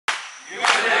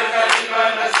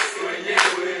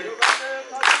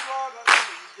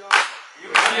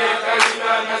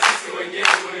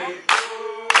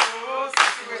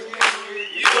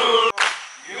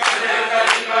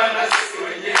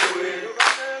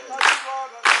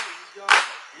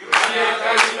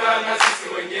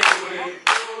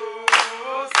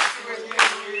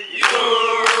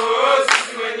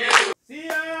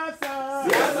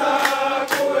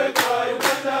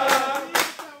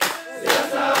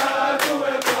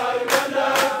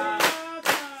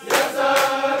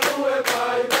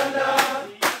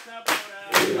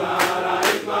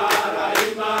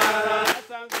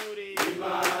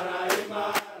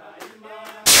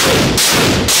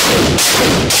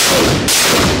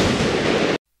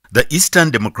The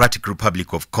Eastern Democratic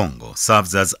Republic of Congo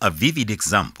serves as a vivid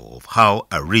example of how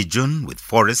a region with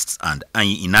forests and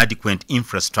inadequate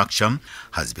infrastructure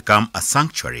has become a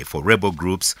sanctuary for rebel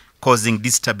groups, causing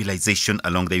destabilization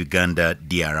along the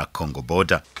Uganda-DR Congo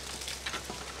border.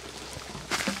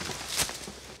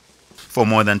 For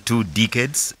more than 2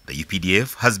 decades, the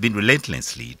Updf has been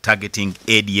relentlessly targeting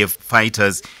ADF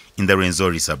fighters in the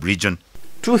Rwenzori sub-region.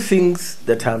 2 things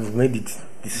that have made it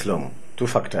this long, 2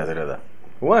 factors rather.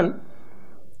 One,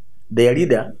 their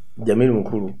leader, Jamil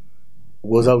Mukulu,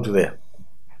 was out there.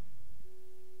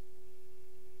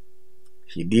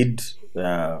 He did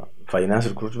finance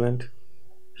recruitment.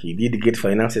 He did get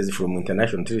finances from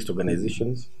international terrorist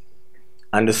organizations.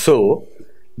 And so,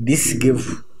 this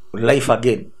gave life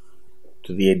again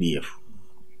to the ADF.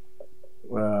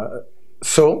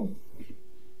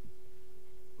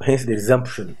 Hence the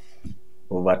resumption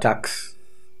of attacks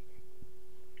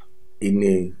in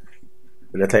the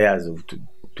latter years of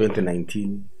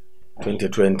 2019,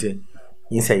 2020,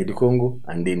 inside the Congo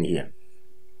and then here.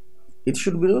 It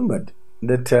should be remembered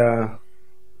that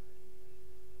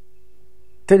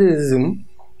terrorism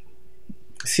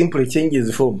simply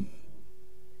changes form.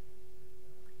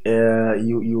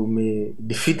 You may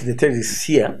defeat the terrorists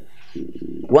here.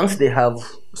 Once they have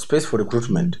space for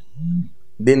recruitment,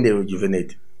 then they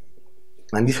rejuvenate.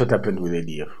 And this is what happened with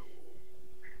ADF.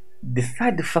 The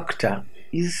third factor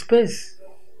is space.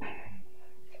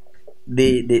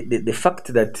 The fact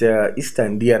that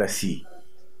Eastern DRC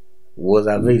was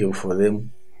available for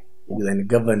them within a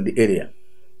governed area,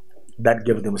 that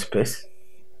gave them space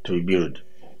to rebuild.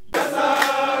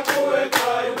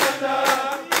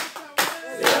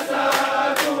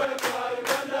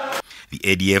 The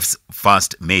ADF's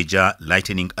first major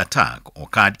lightning attack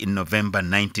occurred in November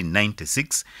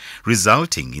 1996,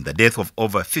 resulting in the death of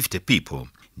over 50 people,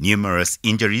 numerous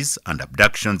injuries and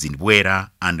abductions in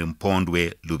Bwera and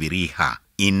Mpondwe Lubiriha.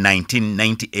 In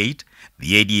 1998,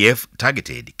 the ADF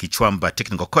targeted Kichwamba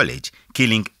Technical College,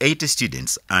 killing 80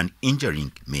 students and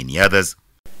injuring many others.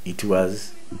 It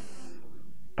was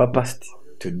purposed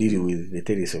to deal with the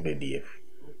terrorists of ADF.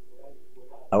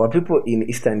 Our people in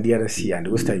Eastern DRC and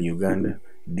Western Uganda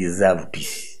deserve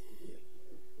peace.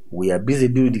 We are busy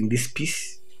building this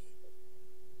peace.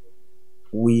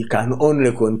 We can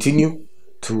only continue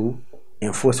to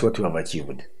enforce what we have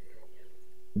achieved.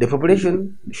 The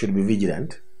population should be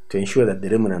vigilant to ensure that the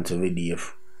remnants of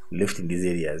ADF left in these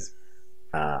areas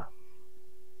are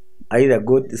either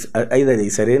they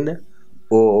surrender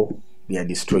or they are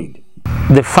destroyed.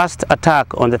 The first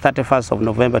attack on the 31st of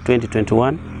November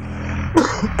 2021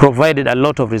 provided a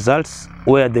lot of results,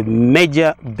 where the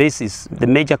major bases, the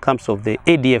major camps of the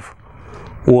ADF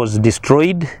was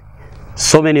destroyed,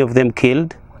 so many of them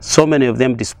killed, so many of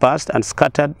them dispersed and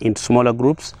scattered in smaller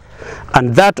groups,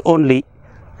 and that only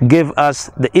gave us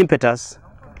the impetus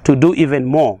to do even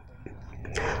more.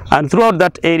 And throughout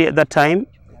that area at that time,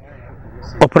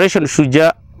 Operation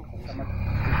Shuja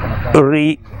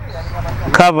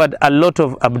recovered a lot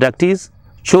of abductees,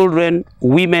 children,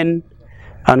 women,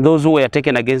 and those who were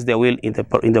taken against their will in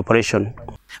the operation.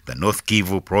 The North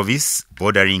Kivu province,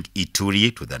 bordering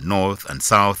Ituri to the north and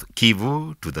South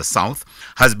Kivu to the south,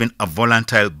 has been a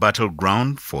volatile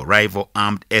battleground for rival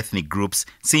armed ethnic groups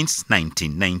since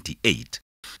 1998.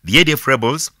 The ADF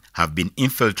rebels have been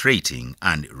infiltrating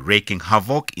and wreaking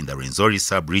havoc in the Rwenzori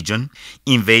sub-region,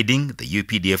 invading the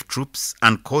UPDF troops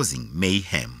and causing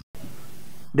mayhem.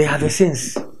 They have a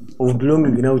sense of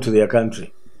belonging now to their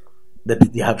country,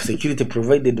 that they have security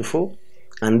provided for,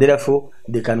 and therefore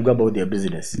they can go about their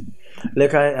business.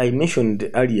 Like I mentioned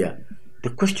earlier, the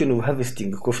question of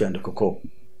harvesting coffee and cocoa,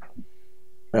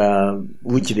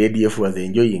 which the ADF was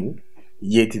enjoying,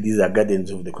 yet these are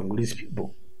gardens of the Congolese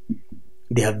people.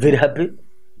 They are very happy.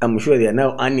 I'm sure they are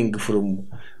now earning from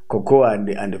cocoa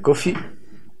and coffee,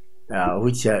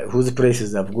 whose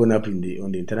prices have gone up on the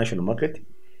international market.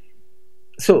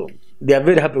 So they are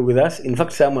very happy with us. In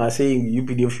fact, some are saying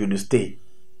UPDF should stay.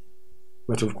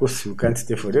 But of course, we can't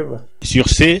stay forever. Sur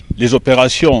ce, les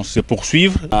opérations se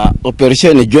poursuivent.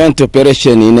 Joint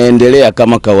operation inaendelea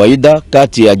kama kawaida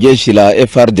kati ya jeshi la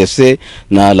FRDC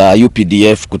na la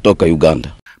UPDF kutoka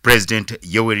Uganda. President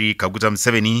Yoweri Kaguta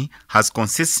Museveni has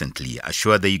consistently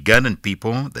assured the Ugandan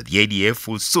people that the ADF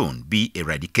will soon be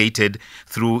eradicated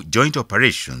through joint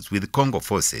operations with Congo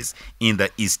forces in the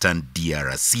eastern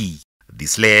DRC.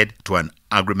 This led to an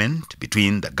agreement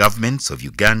between the governments of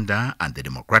Uganda and the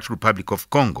Democratic Republic of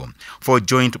Congo for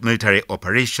joint military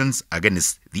operations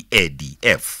against the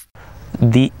ADF.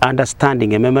 The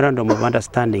understanding, a memorandum of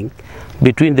understanding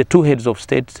between the two heads of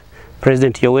state,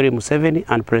 President Yoweri Museveni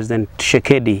and President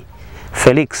Tshisekedi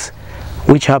Felix,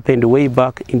 which happened way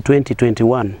back in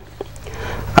 2021.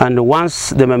 And once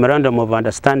the memorandum of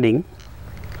understanding,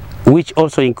 which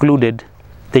also included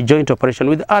the joint operation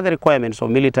with other requirements of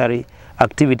military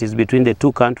activities between the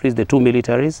two countries, the two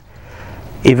militaries,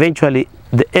 eventually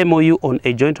the MOU on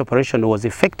a joint operation was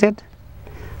effected,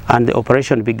 and the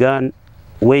operation began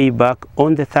way back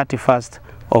on the 31st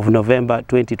of November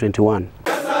 2021.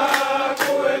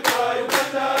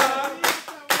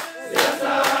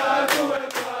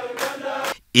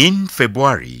 In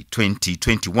February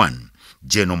 2021,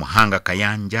 General Muhanga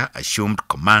Kayanja assumed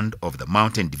command of the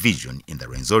Mountain Division in the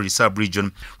Rwenzori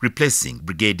sub-region, replacing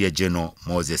Brigadier General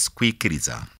Moses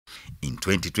Kwikiriza. In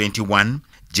 2021,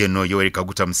 General Yoweri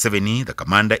Kaguta Museveni, the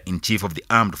Commander-in-Chief of the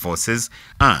Armed Forces,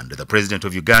 and the President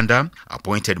of Uganda,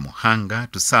 appointed Muhanga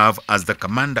to serve as the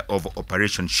Commander of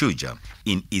Operation Shuja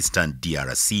in eastern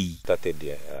DRC.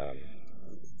 Started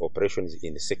operations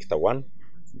in Sector 1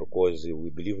 because we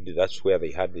believed that's where they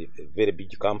had very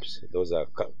big camps. Those are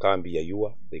Kambi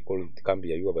Yayua. They call it Kambi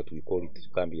Yayua, but we call it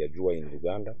Kambi Yajua in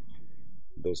Uganda.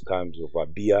 Those camps of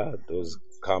Abia, those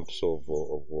camps of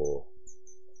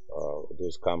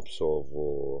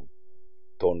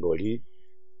Tondoli.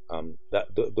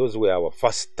 Those were our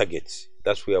first targets.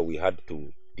 That's where we had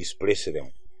to displace them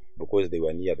because they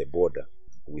were near the border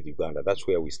with Uganda. That's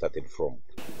where we started from.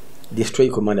 Destroy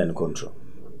command and control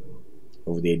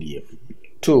of the ADF.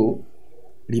 2,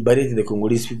 liberate the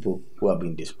Congolese people who have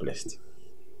been displaced.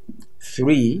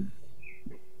 3,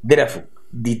 therefore,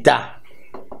 deter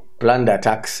planned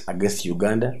attacks against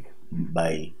Uganda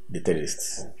by the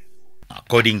terrorists.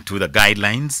 According to the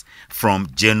guidelines from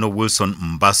General Wilson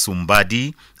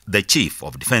Mbasumbadi, the Chief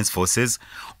of Defense Forces,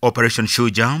 Operation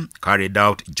Shuja, carried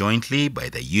out jointly by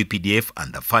the UPDF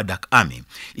and the FADC Army,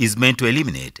 is meant to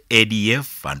eliminate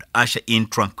ADF and usher in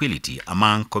tranquility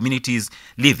among communities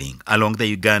living along the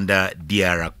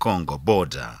Uganda-DR Congo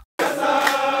border.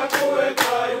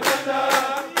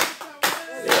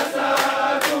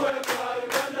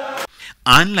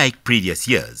 Unlike previous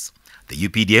years, the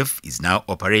UPDF is now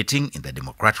operating in the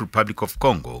Democratic Republic of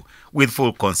Congo with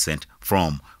full consent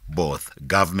from both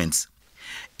governments.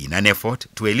 In an effort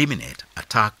to eliminate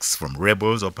attacks from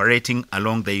rebels operating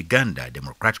along the Uganda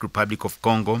Democratic Republic of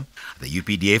Congo, the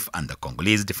UPDF and the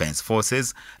Congolese Defense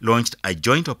Forces launched a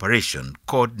joint operation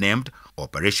codenamed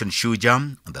Operation Shuja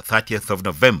on the 30th of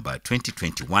November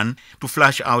 2021 to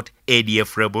flush out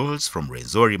ADF rebels from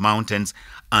Rwenzori Mountains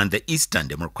and the Eastern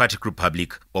Democratic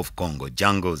Republic of Congo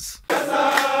jungles.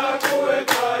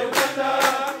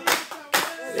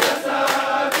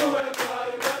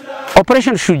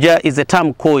 Operation Shuja is a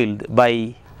term coined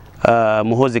by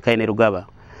Muhoozi Kainerugaba.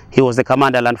 He was the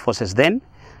commander land forces then.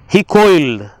 He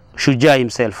coined Shuja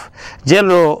himself.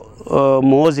 General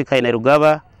Muhoozi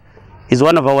Kainerugaba is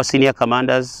one of our senior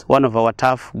commanders, one of our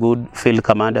tough, good field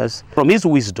commanders. From his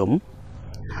wisdom,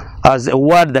 as a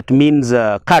word that means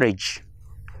courage,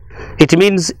 it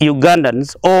means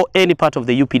Ugandans or any part of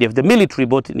the UPDF, the military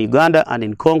both in Uganda and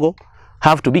in Congo,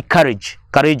 have to be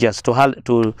courageous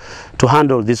to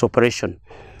handle this operation.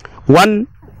 One,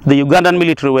 the Ugandan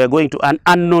military were going to an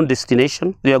unknown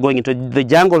destination. They are going into the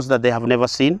jungles that they have never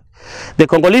seen. The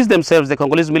Congolese themselves, the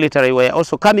Congolese military, were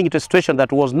also coming into a situation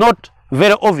that was not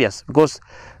very obvious because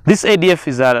this ADF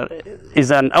is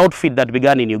an outfit that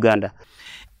began in Uganda.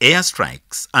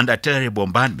 Airstrikes and artillery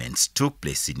bombardments took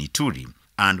place in Ituri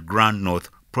and Grand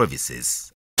North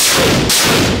provinces.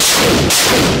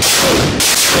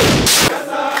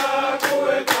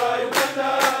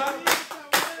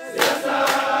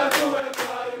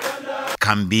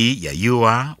 Kambi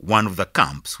Yayua, one of the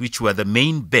camps which were the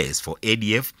main base for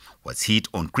ADF, was hit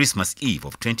on Christmas Eve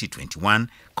of 2021,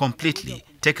 completely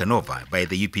taken over by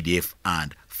the UPDF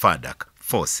and FADC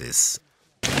forces.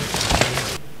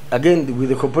 Again, with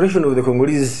the cooperation of the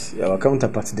Congolese, our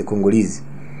counterparts, the Congolese,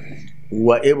 we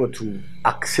were able to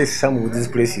access some of these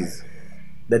places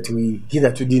that we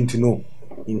hitherto didn't know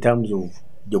in terms of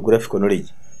geographical knowledge.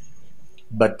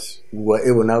 But we were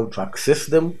able now to access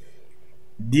them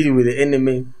deal with the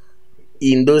enemy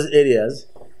in those areas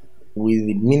with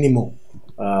minimal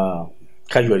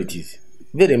casualties,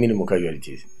 very minimal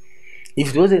casualties.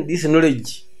 If it wasn't this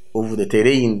knowledge of the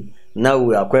terrain now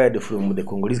we acquired from the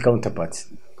Congolese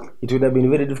counterparts, it would have been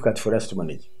very difficult for us to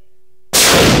manage.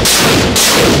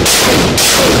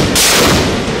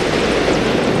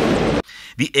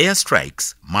 The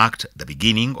airstrikes marked the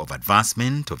beginning of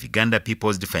advancement of Uganda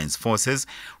People's Defense Forces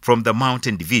from the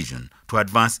Mountain Division to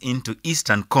advance into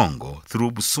eastern Congo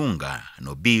through Busunga,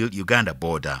 Mobile, Uganda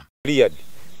border. Cleared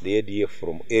the ADF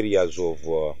from areas of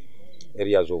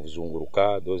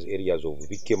Zunguruka, those areas of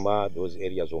Vikema, those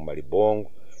areas of Malibong,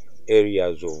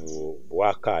 areas of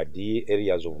Wakadi,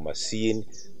 areas of Masin,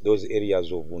 those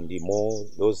areas of Undimo,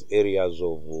 those areas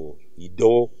of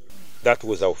Ido. That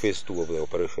was our phase 2 of the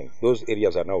operation. Those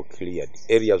areas are now cleared.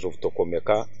 Areas of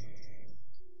Tokomeka,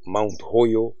 Mount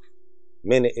Hoyo,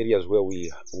 many areas where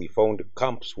we found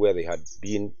camps where they had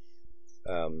been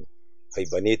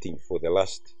hibernating for the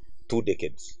last 2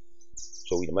 decades.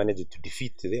 So we managed to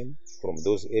defeat them from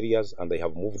those areas, and they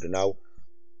have moved now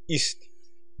east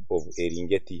of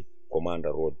Eringeti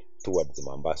Commander Road towards the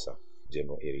Mombasa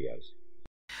general areas.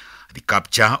 The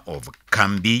capture of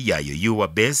Kambi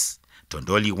Yayoyua Base,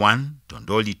 Tondoli 1,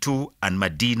 Tondoli 2, and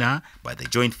Medina by the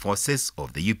joint forces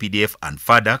of the UPDF and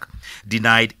FADC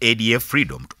denied ADF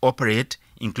freedom to operate,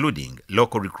 including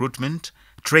local recruitment,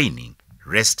 training,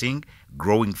 resting,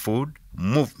 growing food,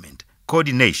 movement,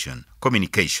 coordination,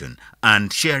 communication,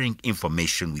 and sharing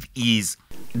information with ease.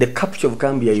 The capture of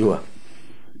Kambi Yayoyua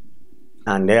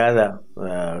and the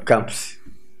other camps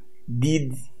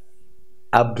did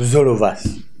absolve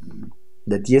us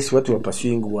that yes, what we were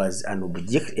pursuing was a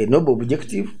noble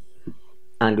objective,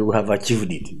 and we have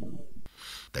achieved it.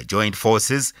 The joint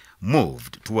forces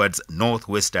moved towards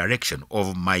northwest direction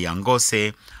of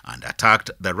Mayangose and attacked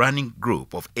the running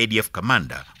group of ADF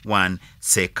commander 1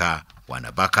 Seka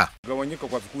Wanabaka. Gawanyika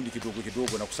kwa vikundi kidogo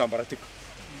kidogo na kusambaratika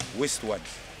westward.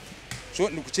 So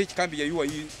ni kucheki kambi ya Yayoyua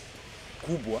hii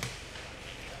kubwa,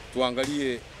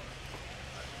 tuangalie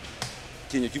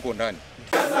kenye kiko ndani.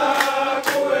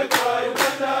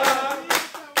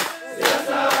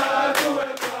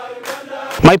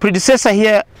 My predecessor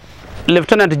here,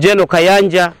 Lieutenant General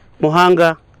Kayanja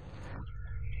Mohanga,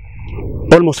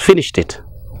 almost finished it.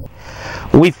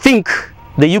 We think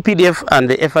the UPDF and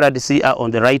the FRDC are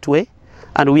on the right way,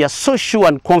 and we are so sure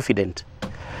and confident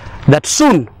that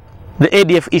soon the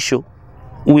ADF issue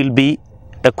will be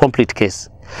a complete case.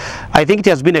 I think it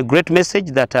has been a great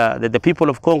message that, that the people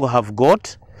of Congo have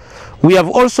got. We have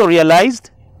also realized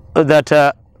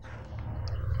that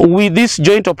with this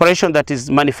joint operation that is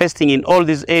manifesting in all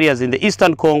these areas in the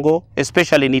eastern Congo,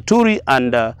 especially in Ituri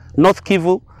and North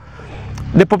Kivu,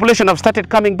 the population have started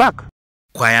coming back.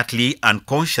 Quietly and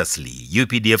consciously,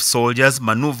 UPDF soldiers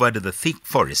maneuvered the thick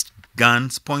forest,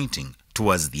 guns pointing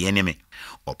towards the enemy.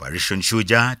 Operation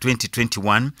Shuja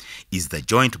 2021 is the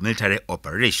joint military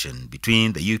operation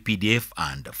between the UPDF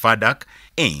and FADC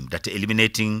aimed at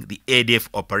eliminating the ADF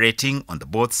operating on the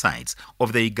both sides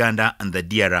of the Uganda and the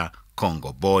DR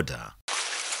Congo border.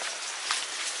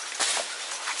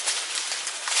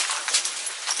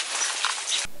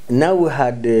 Now we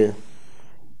had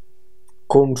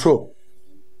control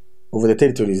over the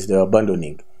territories they were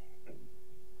abandoning.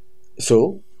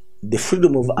 So the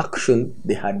freedom of action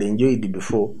they had enjoyed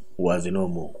before was no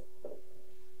more.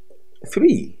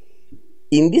 3,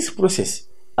 in this process,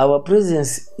 our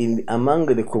presence among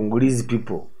the Congolese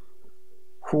people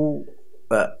who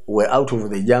were out of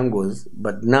the jungles,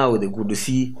 but now they could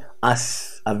see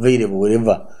us available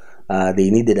wherever they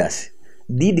needed us,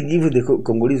 did give the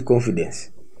Congolese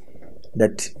confidence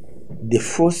that the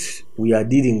force we are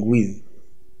dealing with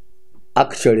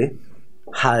actually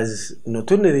has not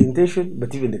only the intention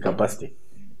but even the capacity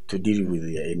to deal with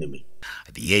the enemy.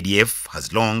 The ADF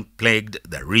has long plagued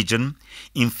the region,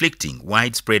 inflicting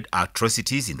widespread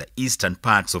atrocities in the eastern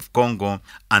parts of Congo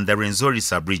and the Rwenzori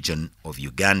sub-region of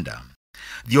Uganda.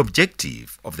 The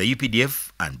objective of the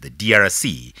UPDF and the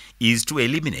DRC is to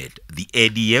eliminate the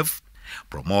ADF,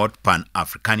 promote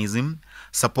Pan-Africanism,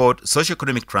 support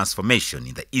socio-economic transformation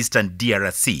in the eastern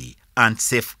DRC, and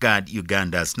safeguard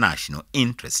Uganda's national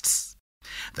interests.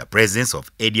 The presence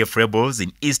of ADF rebels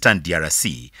in eastern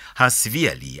DRC has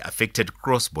severely affected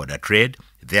cross-border trade.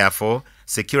 Therefore,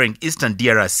 securing eastern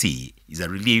DRC is a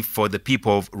relief for the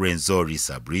people of Rwenzori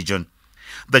sub-region.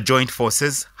 The joint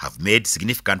forces have made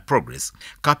significant progress,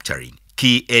 capturing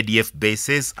key ADF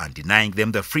bases and denying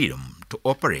them the freedom to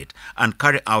operate and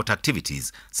carry out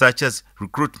activities such as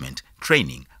recruitment,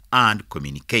 training, and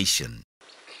communication.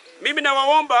 Mimi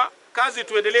nawaomba kazi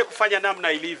tuendelee kufanya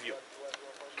namna ilivyo.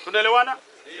 Tunaelewana?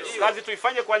 Kazi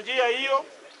tuifanye kwa njia hiyo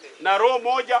na roho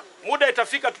moja. Muda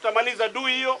itafika tutamaliza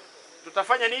dui hiyo.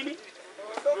 Tutafanya nini?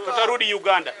 Tutarudi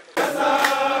Uganda.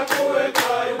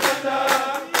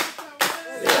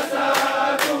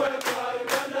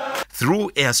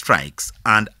 Through airstrikes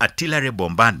and artillery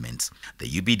bombardments, the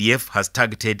UPDF has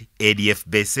targeted ADF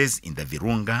bases in the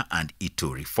Virunga and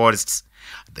Ituri forests.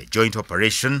 The joint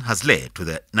operation has led to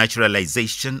the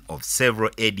naturalization of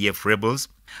several ADF rebels,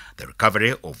 the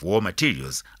recovery of war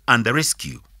materials, and the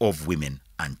rescue of women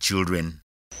and children.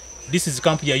 This is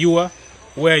Camp Yayua,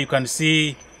 where you can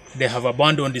see they have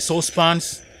abandoned the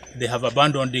saucepans, they have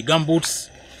abandoned the gumboots,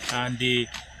 and the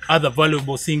other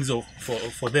valuable things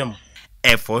for them.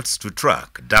 Efforts to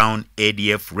track down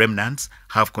ADF remnants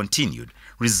have continued,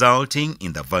 resulting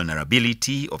in the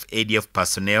vulnerability of ADF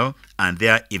personnel and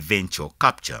their eventual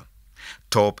capture.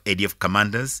 Top ADF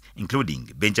commanders, including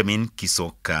Benjamin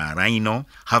Kisokaraino,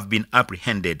 have been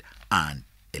apprehended and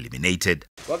eliminated.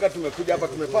 Wakati tumekuja hapa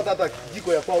tumepata hata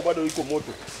kijiko ya kwao bado iko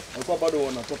moto. Walikuwa bado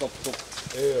wanatoka kutoka.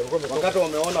 Wakati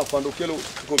wameona pandokelo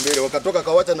iko mbele wakatoka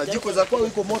kawacha na jiko za kwao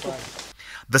iko moto.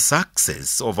 The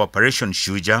success of Operation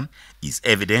Shuja is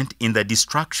evident in the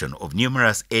destruction of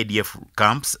numerous ADF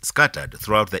camps scattered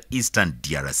throughout the eastern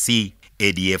DRC.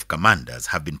 ADF commanders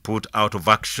have been put out of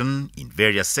action in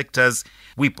various sectors.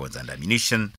 Weapons and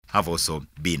ammunition have also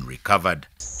been recovered.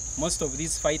 Most of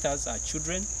these fighters are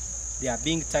children. They are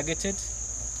being targeted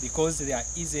because they are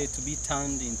easy to be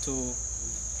turned into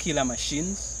killer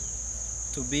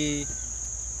machines, to be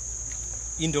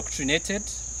indoctrinated.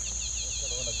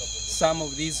 Some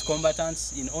of these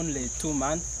combatants, in only 2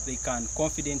 months, they can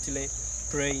confidently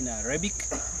pray in Arabic.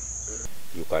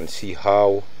 You can see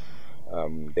how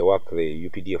the work the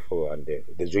UPDF and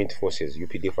the joint forces,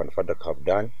 UPDF and FADC, have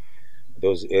done.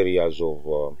 Those areas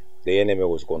of, the enemy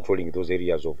was controlling those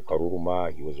areas of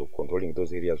Karuruma, he was controlling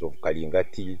those areas of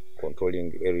Kalingati,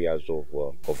 controlling areas of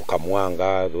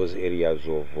Kamwanga, those areas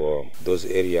of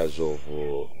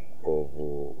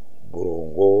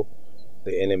Burongo.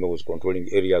 The enemy was controlling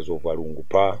areas of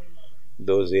Arungupa,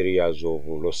 those areas of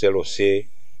Loselose. He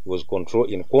was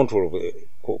in control of the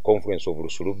conference of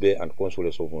Rusulube and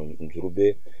consuls of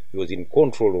Nzurube. He was in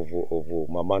control of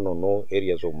Mamanono,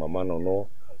 areas of Mamanono,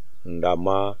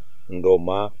 Ndama,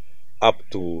 Ndoma, up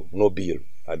to Nobil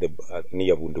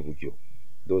near Bundubugyo.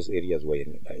 Those areas were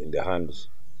in the hands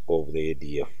of the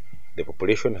ADF. The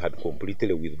population had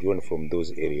completely withdrawn from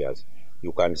those areas.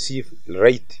 You can see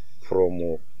right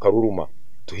from Karuruma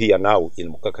to here now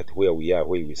in Mukakati, where we are,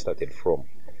 where we started from.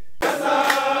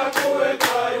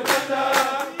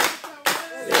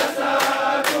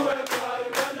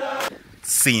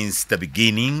 Since the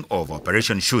beginning of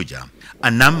Operation Shuja,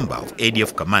 a number of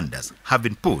ADF commanders have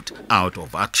been put out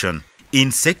of action.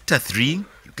 In Sector 3,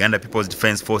 Uganda People's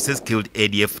Defense Forces killed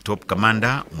ADF top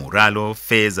commander Muralo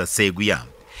Feza Seguya.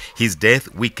 His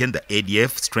death weakened the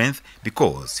ADF strength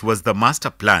because he was the master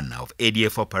planner of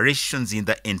ADF operations in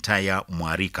the entire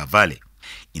Mwarika Valley.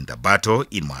 In the battle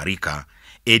in Mwarika,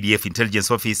 ADF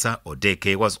intelligence officer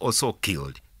Odeke was also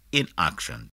killed in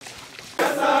action.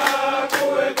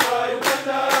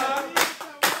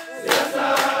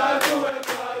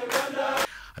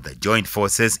 The joint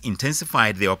forces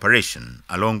intensified the operation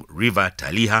along River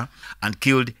Taliha and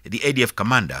killed the ADF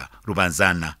commander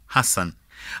Rubanzana Hassan.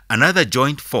 Another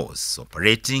joint force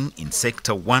operating in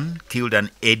Sector 1 killed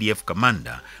an ADF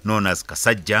commander known as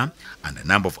Kasajja, and a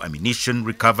number of ammunition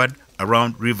recovered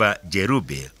around River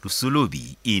Jerube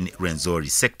Rusulubi in Rwenzori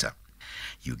sector.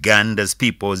 Uganda's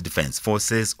People's Defense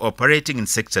Forces operating in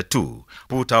Sector 2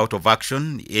 put out of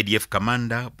action the ADF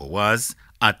commander Boaz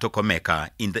at Tokomeka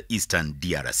in the eastern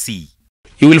DRC.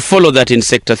 You will follow that in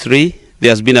Sector 3. There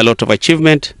has been a lot of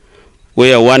achievement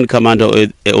where one commander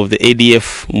of the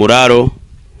ADF, Muraro,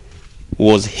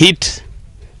 was hit.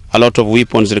 A lot of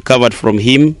weapons recovered from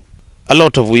him. A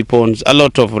lot of weapons, a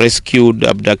lot of rescued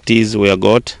abductees were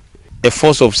got. A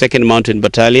force of 2nd Mountain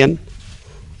Battalion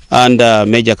and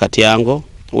Major Katiango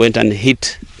went and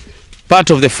hit part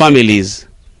of the families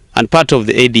and part of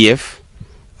the ADF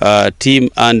team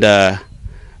under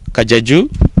Kajaju,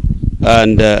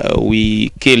 and we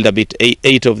killed a bit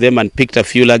 8 of them and picked a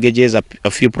few luggages,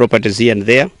 a few properties here and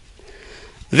there.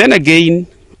 Then again,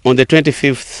 on the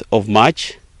 25th of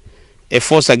March, a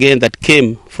force again that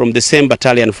came from the same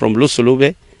battalion from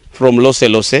Lusulube, from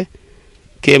Lose,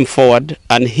 came forward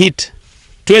and hit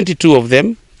 22 of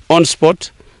them on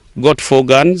spot, got 4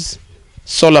 guns,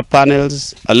 solar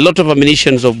panels, a lot of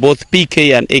ammunitions of both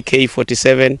PK and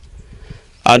AK-47,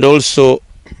 and also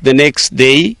the next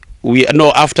day,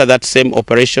 after that same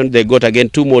operation, they got again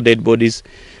 2 more dead bodies,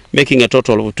 making a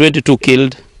total of 22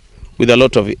 killed. with a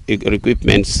lot of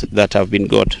equipments that have been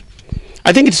got.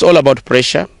 I think it's all about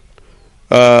pressure.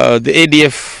 The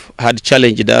ADF had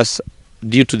challenged us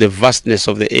due to the vastness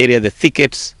of the area, the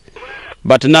thickets,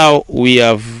 but now we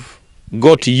have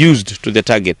got used to the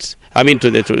targets. I mean to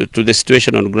the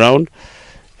situation on ground.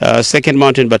 2nd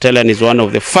Mountain Battalion is one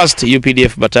of the first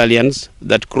UPDF battalions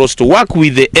that crossed to work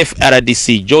with the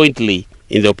FRDC jointly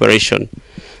in the operation.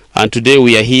 And today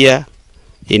we are here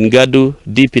in Gadu,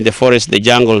 deep in the forest, the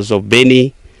jungles of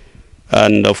Beni,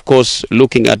 and of course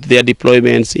looking at their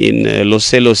deployments in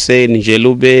Lose, in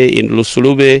Jelube, in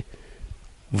Lusulube,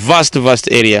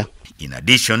 vast area. In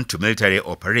addition to military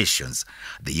operations,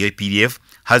 the UPDF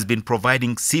has been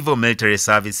providing civil military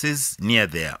services near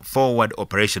their forward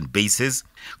operation bases,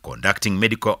 conducting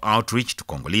medical outreach to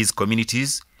Congolese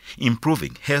communities,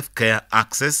 improving healthcare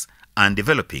access, and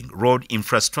developing road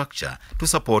infrastructure to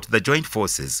support the joint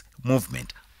forces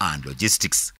movement and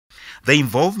logistics. The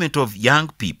involvement of young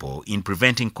people in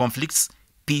preventing conflicts,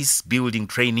 peace-building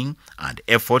training, and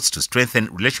efforts to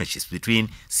strengthen relationships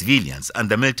between civilians and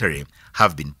the military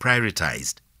have been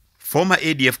prioritized. Former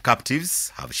ADF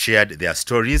captives have shared their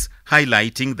stories,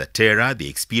 highlighting the terror they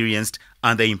experienced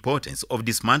and the importance of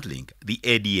dismantling the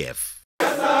ADF.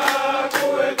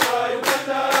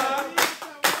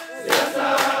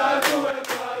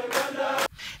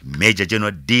 Major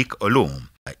General Dick Olum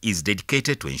is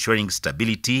dedicated to ensuring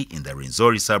stability in the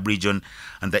Rwenzori sub-region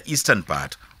and the eastern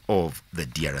part of the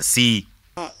DRC.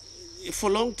 For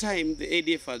a long time, the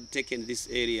ADF had taken this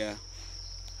area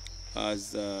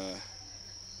as a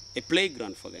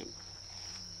playground for them.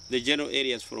 The general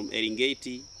areas from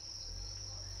Eringeti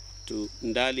to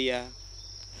Ndalia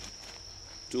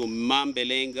to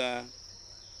Mambelenga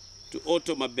to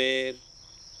Otomaber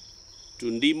to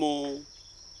Ndimo,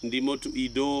 Ndimo to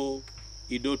Ido,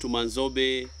 Ido to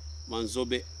Manzobe,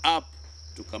 Manzobe up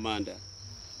to Kamanda.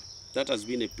 That has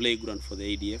been a playground for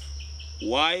the ADF.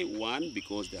 Why? 1,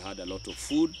 because they had a lot of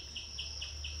food.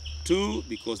 2,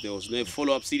 because there was no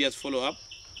follow-up, serious follow-up.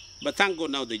 But thank God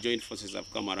now the joint forces have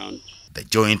come around. The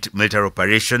joint military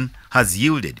operation has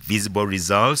yielded visible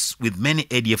results, with many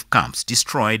ADF camps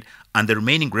destroyed and the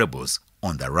remaining rebels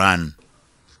on the run.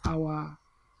 Our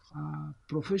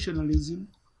professionalism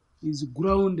is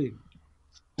grounded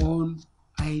on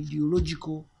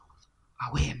ideological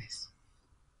awareness.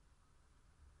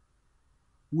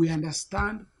 We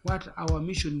understand what our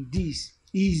mission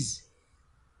is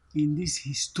in this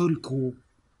historical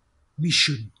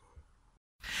mission.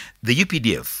 The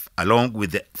UPDF, along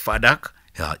with the FADC,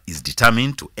 is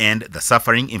determined to end the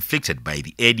suffering inflicted by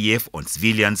the ADF on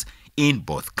civilians in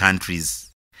both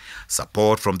countries.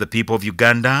 Support from the people of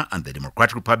Uganda and the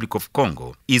Democratic Republic of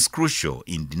Congo is crucial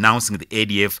in denouncing the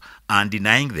ADF and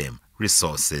denying them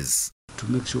resources. To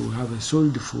make sure we have a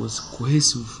solid force,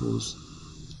 cohesive force,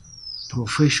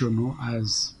 professional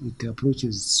as it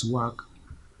approaches its work,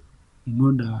 in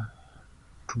order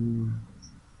to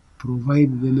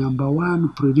provide the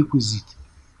 #1 prerequisite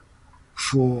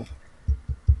for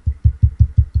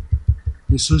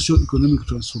the socio-economic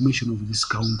transformation of this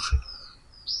country,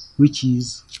 which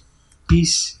is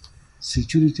peace,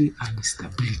 security, and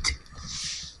stability.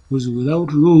 Because without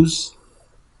those,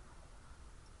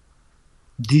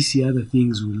 these other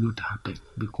things will not happen,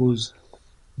 because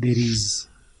there is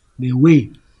the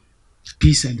way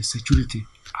peace and security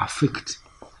affect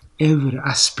every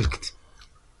aspect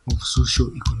of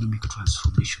socio-economic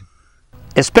transformation.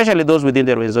 Especially those within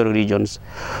the Rwenzori regions.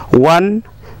 1,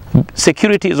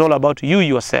 security is all about you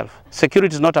yourself.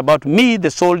 Security is not about me,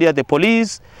 the soldier, the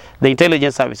police, the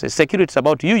intelligence services. Security is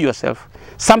about you yourself.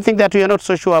 Something that you are not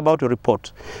so sure about,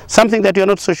 report. Something that you are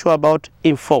not so sure about,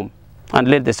 inform. And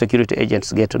let the security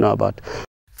agents get to know about.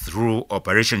 Through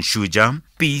Operation Shuja,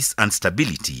 peace and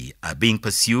stability are being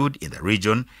pursued in the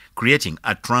region, creating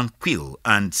a tranquil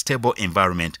and stable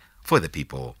environment for the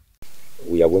people.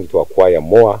 We are going to acquire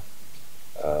more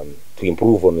to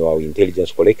improve on our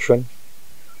intelligence collection,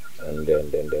 and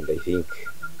I think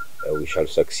we shall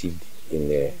succeed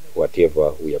in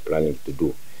whatever we are planning to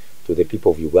do. To the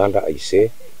people of Uganda, I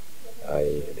say,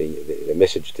 the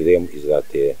message to them is that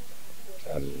the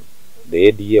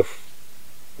ADF,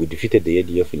 we defeated the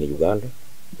ADF in Uganda.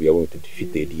 We are going to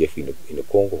defeat the ADF in the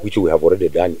Congo, which we have already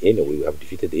done anyway. We have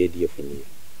defeated the ADF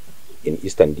in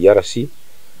Eastern DRC.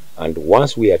 And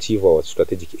once we achieve our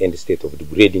strategic end state of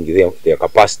degrading their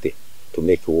capacity to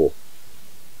make war,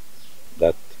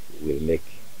 that will make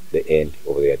the end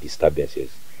of their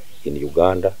disturbances in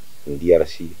Uganda, in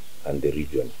DRC, and the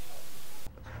region.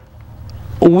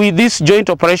 With this joint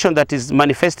operation that is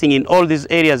manifesting in all these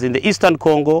areas in the Eastern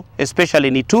Congo, especially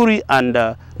in Ituri and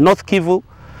North Kivu,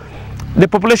 the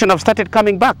population have started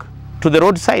coming back. to the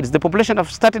roadsides. The population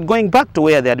have started going back to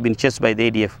where they had been chased by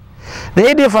the ADF. The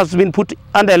ADF has been put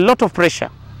under a lot of pressure.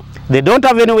 They don't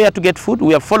have anywhere to get food.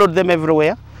 We have followed them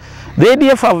everywhere. The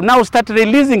ADF have now started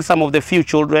releasing some of the few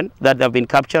children that they have been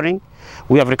capturing.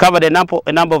 We have recovered a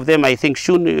number of them. I think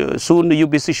soon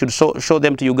UBC should show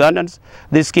them to Ugandans,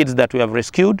 these kids that we have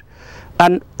rescued.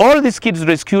 And all these kids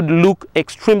rescued look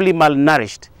extremely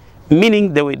malnourished,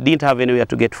 meaning they didn't have anywhere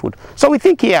to get food. So we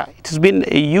think here it has been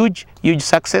a huge, huge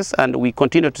success, and we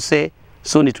continue to say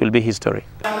soon it will be history.